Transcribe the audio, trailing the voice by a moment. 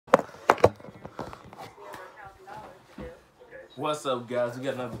What's up, guys? We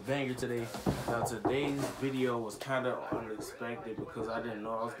got another banger today. Now, today's video was kind of unexpected because I didn't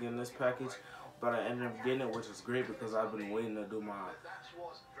know I was getting this package, but I ended up getting it, which is great because I've been waiting to do my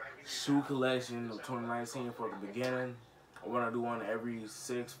shoe collection of 2019 for the beginning. I want to do one every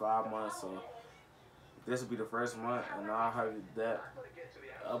 5 months, so this will be the first month, and I'll have that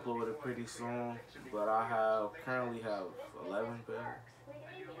uploaded pretty soon. But I currently have 11 pairs.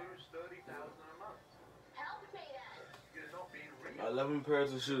 11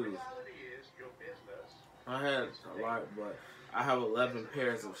 pairs of shoes. I had a lot, but I have 11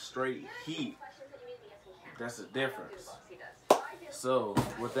 pairs of straight heat. That's the difference. So,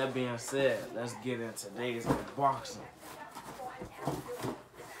 with that being said, let's get into today's unboxing.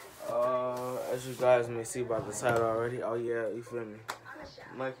 As you guys may see by the title already, oh yeah, you feel me?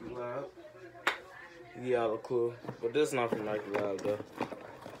 Nike Lab. Yeah, look cool. But this is not from Nike Lab though.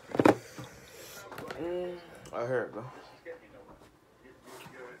 Oh, here it go.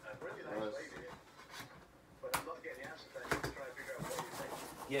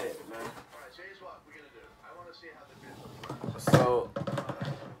 Get it, man. So,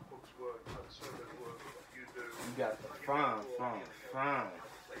 you got the fine.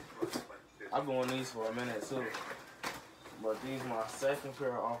 I've been on these for a minute too. But these are my second pair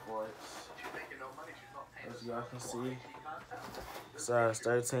of Off-Whites. As y'all can see, size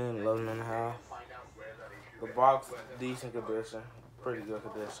 13, 11 and a half. The box, decent condition, pretty good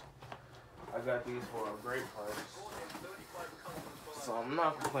condition. I got these for a great price. So I'm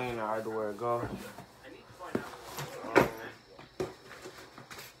not complaining either way it goes.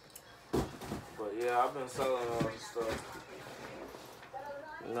 But yeah, I've been selling all this stuff.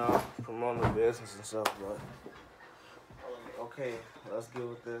 You know, promoting the business and stuff, but okay, let's get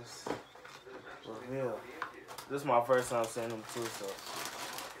with this reveal. This is my first time seeing them too, so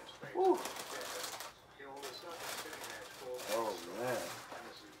woo. Oh man.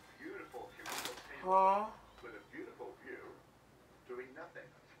 Huh? With a beautiful view, doing nothing.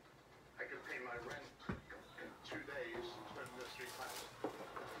 I could pay my rent in 2 days and spend the street house.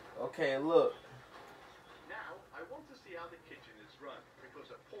 Okay, look. Now, I want to see how the kitchen is run, because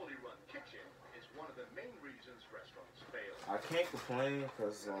a poorly run kitchen is one of the main reasons restaurants fail. I can't complain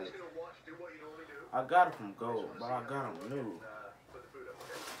because like I got it from Gold, but I got them new.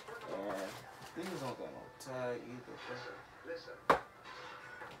 And these don't got no tag either. Listen.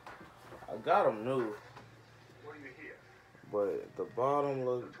 I got them new, but the bottom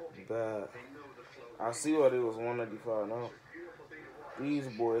look bad. I see what it was $195 now. These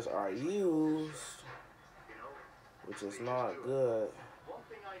boys are used, which is not good.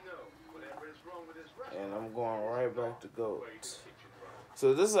 And I'm going right back to Gold.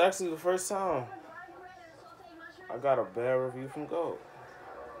 So this is actually the first time I got a bad review from Gold.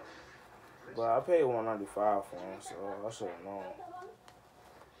 But I paid $195 for them, so I should have known.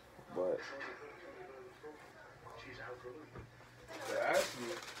 But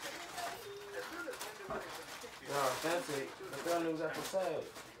actually, they're authentic, but they don't even got the tag.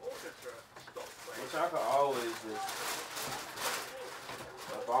 Which I could always just,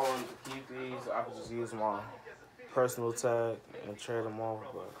 if I wanted to keep these, I could just use my personal tag and trade them off.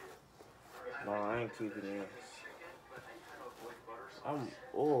 But no, I ain't keeping these.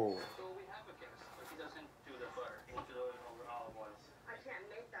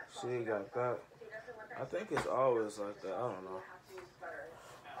 See, got that. I think it's always like that. I don't know.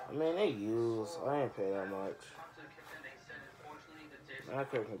 I mean, they use. I ain't pay that much. I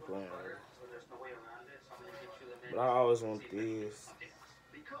can't complain. But I always want these.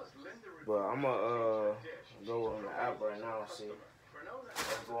 But I'm gonna go on the app right now and see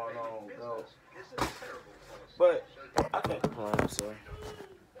what's going on with those. But I can't complain, so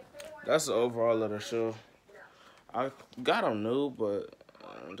that's the overall of the show. I got them new, but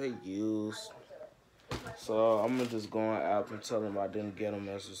they used. So I'm gonna just go on app and tell them I didn't get them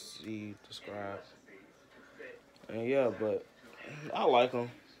as received, described. And yeah, but I like them.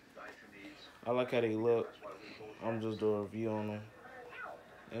 I like how they look. I'm just doing a review on them.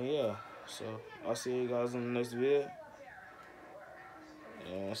 And yeah, so I'll see you guys in the next video.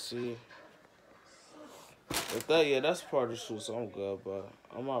 And see. With that, yeah, that's part of the shoot, so I'm good, but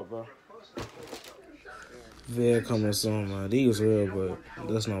I'm out, bro. Vid coming soon, man. These real, but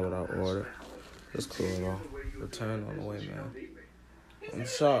that's not what I ordered. That's cool, though. Return on the way, man. I'm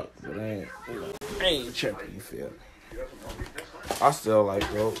shocked, but I ain't tripping, you feel me? I still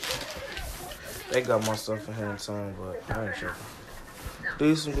like Gold. They got my stuff in here in time, but I ain't tripping.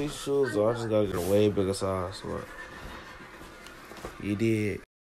 These shoes, though, I just gotta get a way bigger size, but you did.